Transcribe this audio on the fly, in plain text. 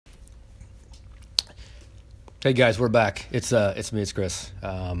Hey guys, we're back. It's me, it's Chris.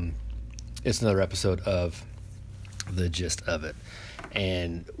 It's another episode of The Gist of It,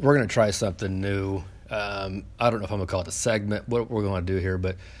 and we're gonna try something new. I don't know if I'm gonna call it a segment, what we're gonna do here,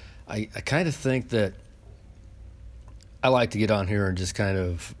 but I kind of think that I like to get on here and just kind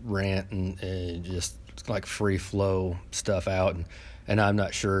of rant and just like free flow stuff out, and I'm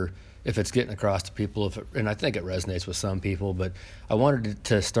not sure if it's getting across to people, and I think it resonates with some people, but I wanted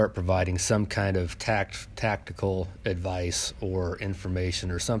to start providing some kind of tactical advice or information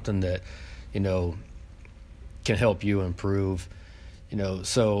or something that, can help you improve,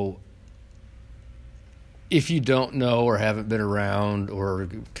 so if you don't know or haven't been around or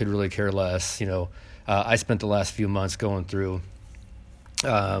could really care less, I spent the last few months going through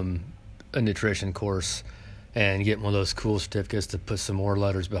a nutrition course and getting one of those cool certificates to put some more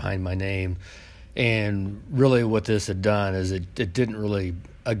letters behind my name. And really what this had done is it didn't really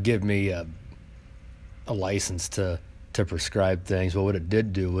give me a license to prescribe things. But what it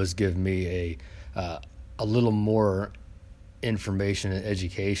did do was give me a little more information and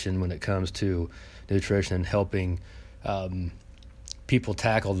education when it comes to nutrition and helping people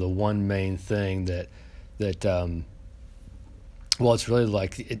tackle the one main thing that well, it's really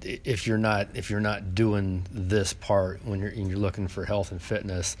like if you're not doing this part when you're looking for health and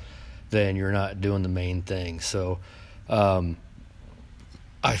fitness, then you're not doing the main thing. So I'm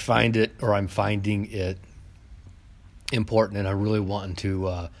finding it important, and I'm really wanting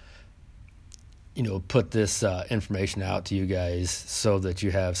to put this information out to you guys so that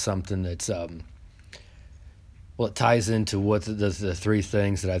you have something that's it ties into what the three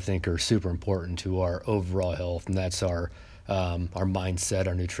things that I think are super important to our overall health, and that's our mindset,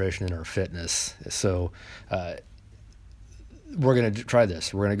 our nutrition, and our fitness. So we're going to try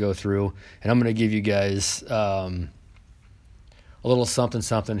this. We're going to go through, and I'm going to give you guys a little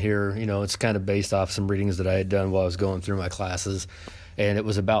something here. It's kind of based off some readings that I had done while I was going through my classes, and it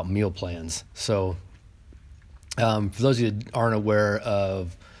was about meal plans. So for those of you that aren't aware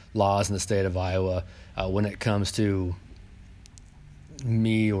of laws in the state of Iowa, when it comes to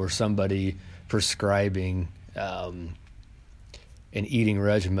me or somebody prescribing an eating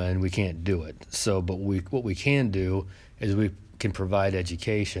regimen, we can't do it. So, but what we can do is we can provide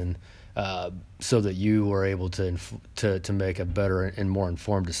education so that you are able to make a better and more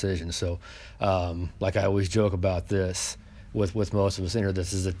informed decision. So, like I always joke about this with most of us in here, and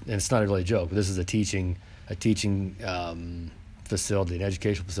it's not really a joke, but this is a teaching facility, an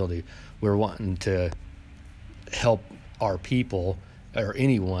educational facility. We're wanting to help our people, or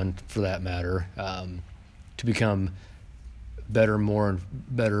anyone for that matter, to become better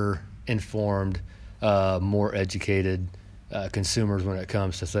informed, more educated consumers when it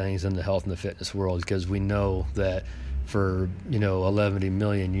comes to things in the health and the fitness world, because we know that for 11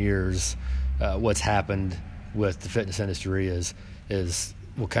 million years, what's happened with the fitness industry is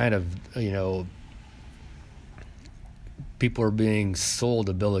what kind of people are being sold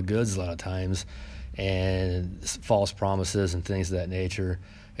a bill of goods a lot of times, and false promises and things of that nature.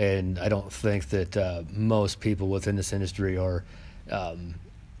 And I don't think that most people within this industry are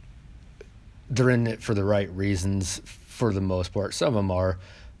they're in it for the right reasons for the most part. Some of them are,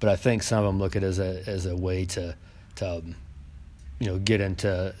 but I think some of them look at it as a way to get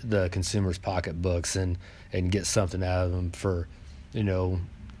into the consumer's pocketbooks and get something out of them for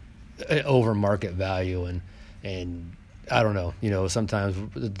over market value, and I don't know, sometimes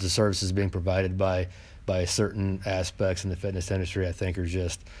the services being provided by certain aspects in the fitness industry, I think, are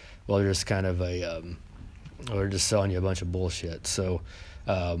just kind of they're just selling you a bunch of bullshit. So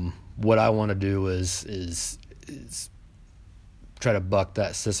what I want to do is try to buck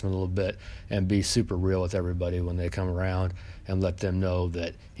that system a little bit and be super real with everybody when they come around, and let them know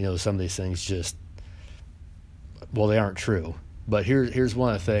that some of these things they aren't true. But here's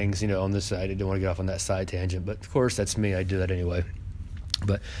one of the things, on this side, I didn't want to get off on that side tangent, but of course that's me, I do that anyway.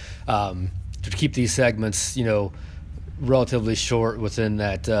 But to keep these segments, relatively short, within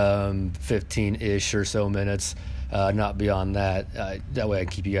that 15-ish or so minutes, not beyond that. That way I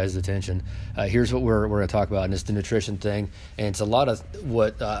can keep you guys' attention. Here's what we're going to talk about, and it's the nutrition thing. And it's a lot of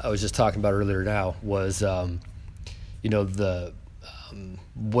what I was just talking about earlier now was,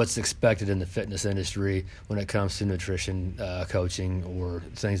 what's expected in the fitness industry when it comes to nutrition coaching or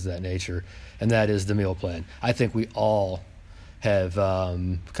things of that nature, and that is the meal plan. I think we all have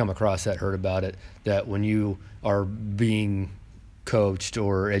come across that, heard about it, that when you are being coached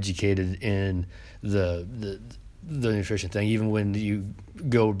or educated in the nutrition thing, even when you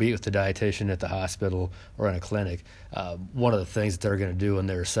go meet with the dietitian at the hospital or in a clinic, one of the things that they're going to do in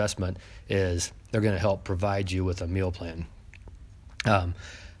their assessment is they're going to help provide you with a meal plan.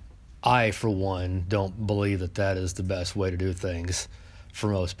 I, for one, don't believe that is the best way to do things for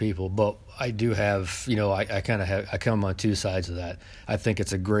most people. But I do have, I come on two sides of that. I think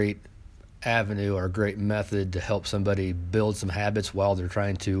it's a great avenue or a great method to help somebody build some habits while they're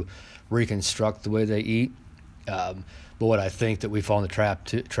trying to reconstruct the way they eat. But what I think that we fall in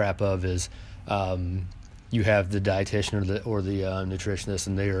the trap of is you have the dietitian or the nutritionist,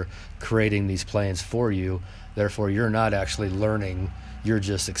 and they are creating these plans for you. Therefore, you're not actually learning. You're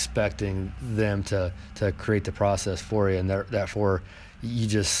just expecting them to create the process for you, and therefore you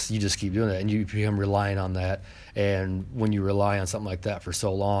just keep doing that, and you become reliant on that. And when you rely on something like that for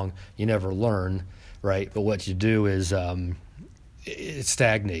so long, you never learn, right? But what you do is it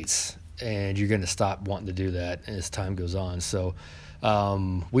stagnates, and you're going to stop wanting to do that as time goes on. So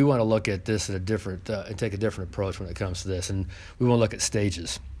we want to look at this at a different and take a different approach when it comes to this, and we want to look at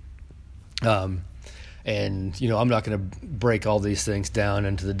stages. And, I'm not going to break all these things down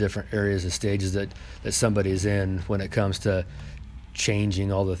into the different areas and stages that somebody's in when it comes to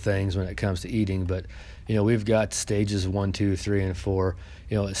changing all the things when it comes to eating. But, we've got stages 1, 2, 3, and 4.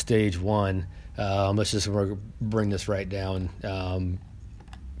 At stage 1, let's just bring this right down.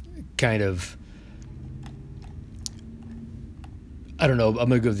 Kind of, I don't know, I'm going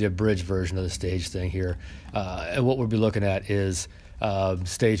to go with the abridged version of the stage thing here. And what we'll be looking at is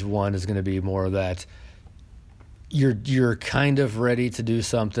stage 1 is going to be more of that you're kind of ready to do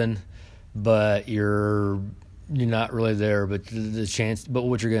something, but you're not really there. But but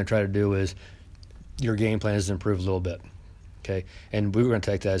what you're going to try to do is your game plan is to improve a little bit. Okay, and we were going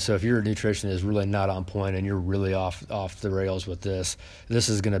to take that. So if your nutrition is really not on point and you're really off the rails with this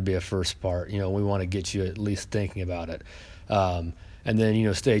is going to be a first part. We want to get you at least thinking about it. And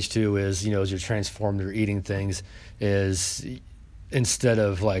then, stage 2 is, as you transform your eating things, is instead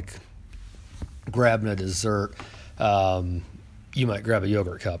of like grabbing a dessert, you might grab a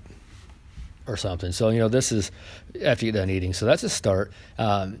yogurt cup or something. So, this is after you're done eating. So that's a start.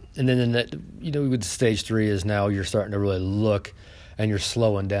 And then, with stage 3 is now you're starting to really look, and you're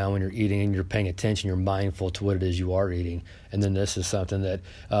slowing down when you're eating, and you're paying attention. You're mindful to what it is you are eating. And then this is something that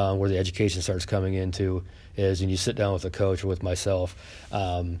where the education starts coming into is when you sit down with a coach or with myself,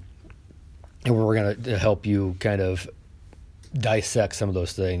 and we're going to help you kind of dissect some of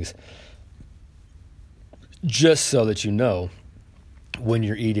those things, just so that when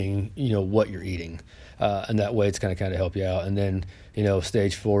you're eating, what you're eating. And that way it's going to kind of help you out. And then,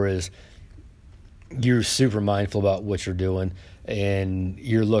 stage 4 is you're super mindful about what you're doing, and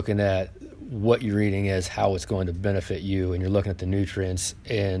you're looking at what you're eating as how it's going to benefit you, and you're looking at the nutrients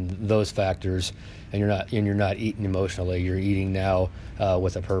and those factors, and you're not eating emotionally. You're eating now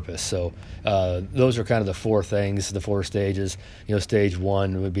with a purpose. So those are kind of the 4 things, the 4 stages. Stage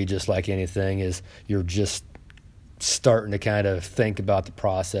 1 would be just like anything, is you're just starting to kind of think about the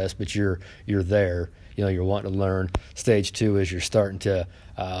process, but you're there. You're wanting to learn. Stage 2 is you're starting to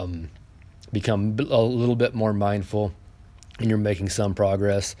become a little bit more mindful, and you're making some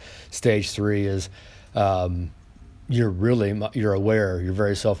progress. Stage 3 is you're aware. You're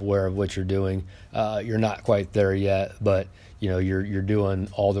very self-aware of what you're doing. You're not quite there yet, but you're doing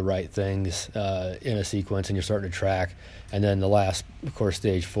all the right things in a sequence, and you're starting to track. And then the last, of course,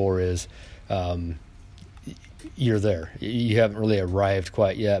 stage 4 is you're there. You haven't really arrived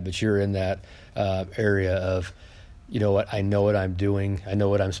quite yet, but you're in that area of, I know what I'm doing. I know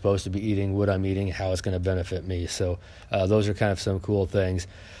what I'm supposed to be eating, what I'm eating, how it's going to benefit me. So those are kind of some cool things.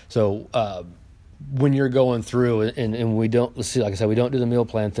 So when you're going through, and we don't, let's see, like I said, we don't do the meal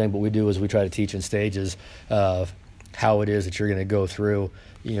plan thing, but we do is we try to teach in stages of how it is that you're going to go through,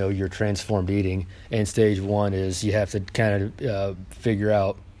 your transformed eating. And stage 1 is you have to kind of figure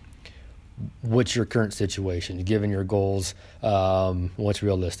out what's your current situation, given your goals, what's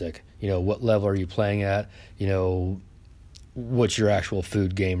realistic, what level are you playing at, what's your actual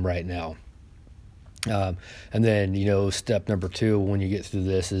food game right now. And then, step number 2, when you get through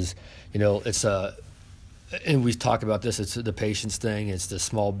this is, it's and we talk about this, it's the patience thing. It's the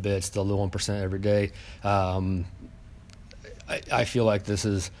small bits, the little 1% every day. I feel like this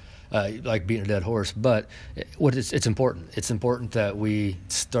is like beating a dead horse, but it's important. It's important that we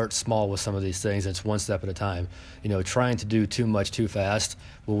start small with some of these things. It's one step at a time. Trying to do too much too fast.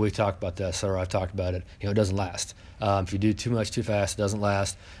 Well, we talked about this, or I've talked about it. It doesn't last. If you do too much too fast, it doesn't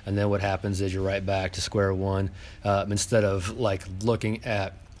last. And then what happens is you're right back to square one. Instead of like looking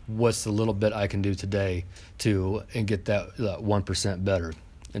at what's the little bit I can do today and get that 1% better.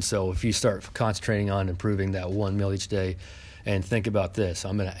 And so if you start concentrating on improving that one meal each day, and think about this,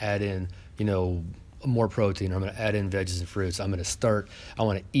 I'm going to add in, more protein. I'm going to add in veggies and fruits. I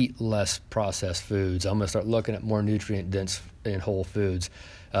want to eat less processed foods. I'm going to start looking at more nutrient-dense in whole foods.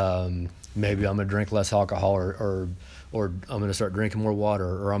 Maybe I'm going to drink less alcohol, or I'm going to start drinking more water,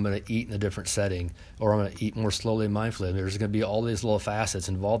 or I'm going to eat in a different setting, or I'm going to eat more slowly and mindfully. I mean, there's going to be all these little facets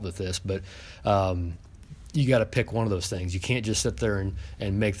involved with this, but you got to pick one of those things. You can't just sit there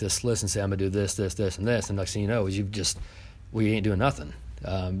and make this list and say, I'm going to do this, this, this, and this. And next thing you know, we ain't doing nothing.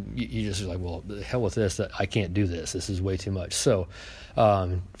 You just like, well, the hell with this. I can't do this. This is way too much. So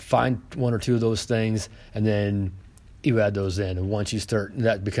find one or two of those things, and then you add those in. And once you start,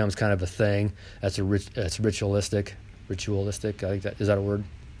 that becomes kind of a thing. That's ritualistic. I think is that a word?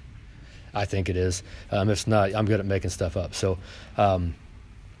 I think it is. If it's not, I'm good at making stuff up. So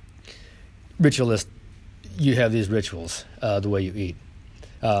ritualist, you have these rituals, the way you eat.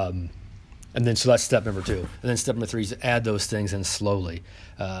 And then, so that's step number 2. And then step number 3 is add those things in slowly.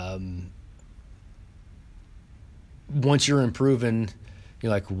 Once you're improving,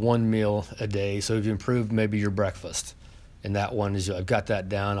 like one meal a day. So if you improve maybe your breakfast, and that one is, I've got that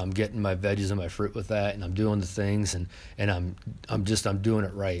down. I'm getting my veggies and my fruit with that, and I'm doing the things, and I'm doing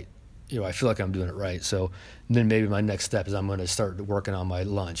it right. I feel like I'm doing it right. So then maybe my next step is I'm going to start working on my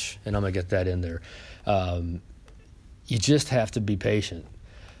lunch, and I'm going to get that in there. You just have to be patient.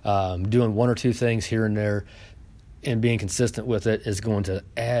 Doing one or two things here and there and being consistent with it is going to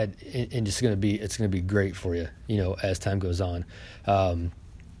add, and it's going to be great for you, as time goes on.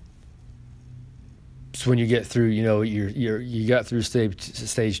 So when you get through, you got through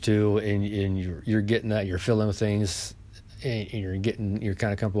stage 2, and you're getting that, you're filling with things, and you're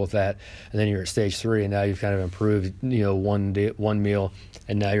kind of comfortable with that, and then you're at stage 3, and now you've kind of improved, one meal,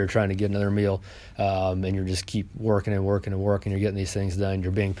 and now you're trying to get another meal, and you're just keep working and working and working. You're getting these things done.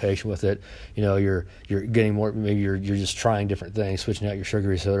 You're being patient with it. You're getting more. Maybe you're just trying different things, switching out your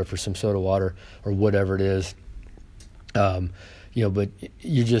sugary soda for some soda water or whatever it is. But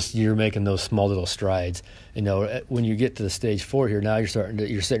you're making those small little strides. When you get to the stage 4 here, now you're setting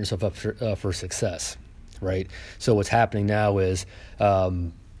yourself up for success, right? So what's happening now is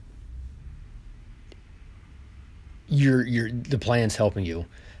the plan's helping you.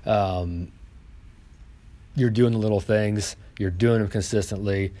 You're doing the little things. You're doing them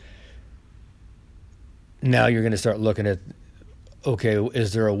consistently. Now you're going to start looking at, okay,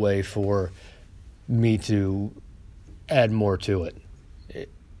 is there a way for me to add more to it?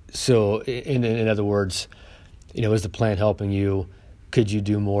 So in other words, is the plan helping you? Could you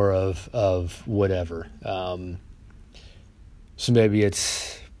do more of whatever? So maybe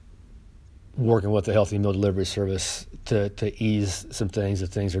it's working with the healthy meal delivery service to ease some things if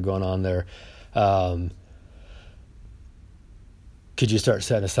things are going on there. Could you start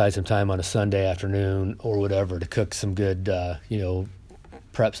setting aside some time on a Sunday afternoon or whatever to cook some good,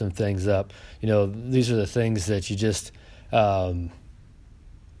 prep some things up? These are the things that you just,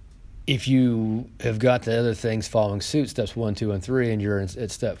 if you have got the other things following suit, steps 1, 2, and 3, and you're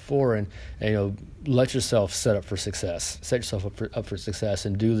at step 4, and let yourself set yourself up for success,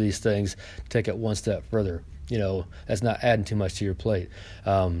 and do these things, take it one step further. That's not adding too much to your plate.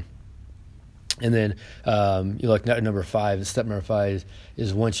 And then you look at number 5. Step number 5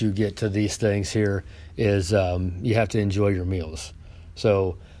 is once you get to these things here is you have to enjoy your meals.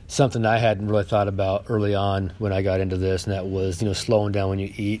 So something I hadn't really thought about early on when I got into this, and that was slowing down when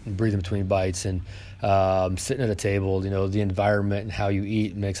you eat and breathing between bites, and sitting at a table. The environment and how you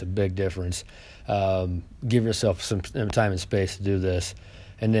eat makes a big difference. Give yourself some time and space to do this,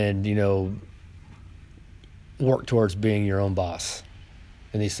 and then work towards being your own boss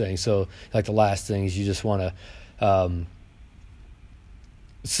in these things. So like the last thing is you just want to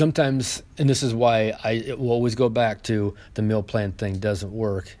sometimes, and this is why it will always go back to the meal plan thing doesn't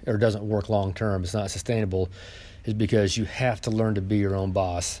work long term, it's not sustainable, is because you have to learn to be your own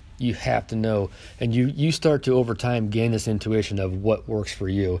boss. You have to know, and you start to over time gain this intuition of what works for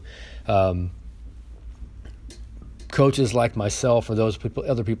you. Coaches like myself or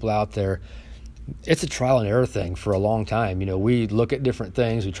other people out there, it's a trial and error thing for a long time. We look at different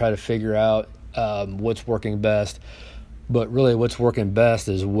things, we try to figure out what's working best, but really what's working best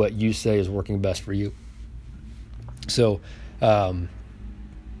is what you say is working best for you. So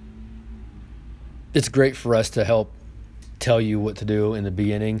it's great for us to help tell you what to do in the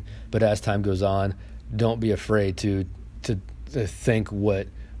beginning, but as time goes on, don't be afraid to think what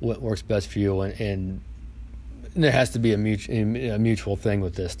works best for you, and there has to be a mutual thing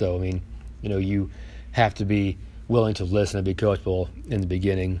with this, though. I mean, you have to be willing to listen and be coachable in the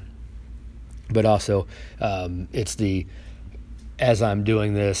beginning, but also it's as I'm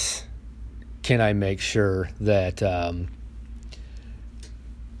doing this, can I make sure that I'm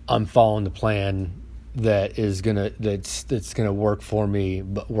following the plan that's gonna work for me,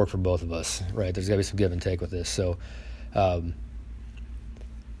 but work for both of us, right? There's got to be some give and take with this. So But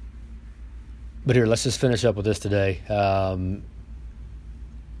here, let's just finish up with this today.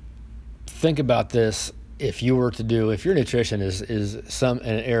 Think about this. If your nutrition is an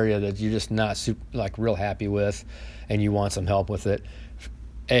area that you're just not real happy with, and you want some help with it,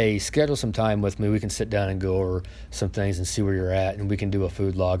 schedule some time with me. We can sit down and go over some things and see where you're at, and we can do a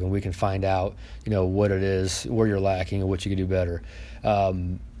food log, and we can find out, what it is, where you're lacking, and what you can do better.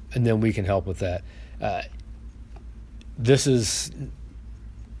 And then we can help with that. This is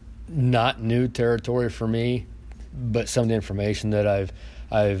not new territory for me, but some of the information that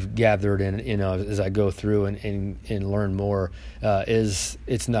I've gathered and as I go through and learn more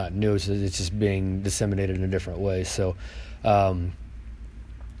it's not new. It's just being disseminated in a different way. So,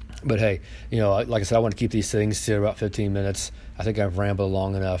 but hey, like I said, I want to keep these things to about 15 minutes. I think I've rambled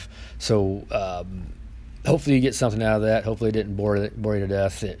long enough. So hopefully you get something out of that. Hopefully it didn't bore you to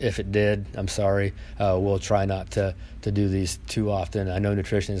death. If it did, I'm sorry. We'll try not to do these too often. I know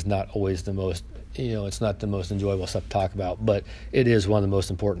nutrition is not always the most, it's not the most enjoyable stuff to talk about, but it is one of the most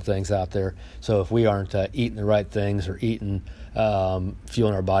important things out there. So if we aren't eating the right things or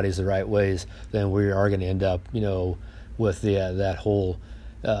fueling our bodies the right ways, then we are going to end up, with that whole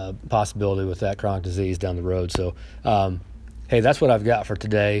possibility with that chronic disease down the road. So, hey, that's what I've got for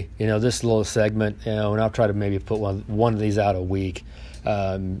today. This little segment, and I'll try to maybe put one of these out a week.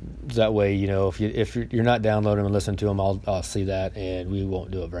 That way, if you're not downloading them and listening to them, I'll see that, and we won't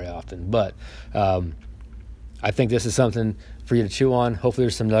do it very often. But I think this is something for you to chew on. Hopefully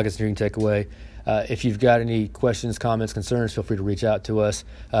there's some nuggets you can take away. If you've got any questions, comments, concerns, feel free to reach out to us.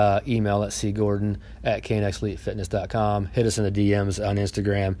 Email at cgordon@knxelitefitness.com. Hit us in the DMs on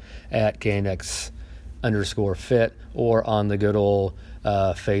Instagram at knx_fit, or on the good old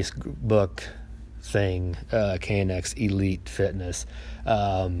Facebook thing, KNX Elite Fitness.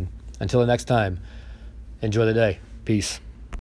 Until the next time, enjoy the day. Peace.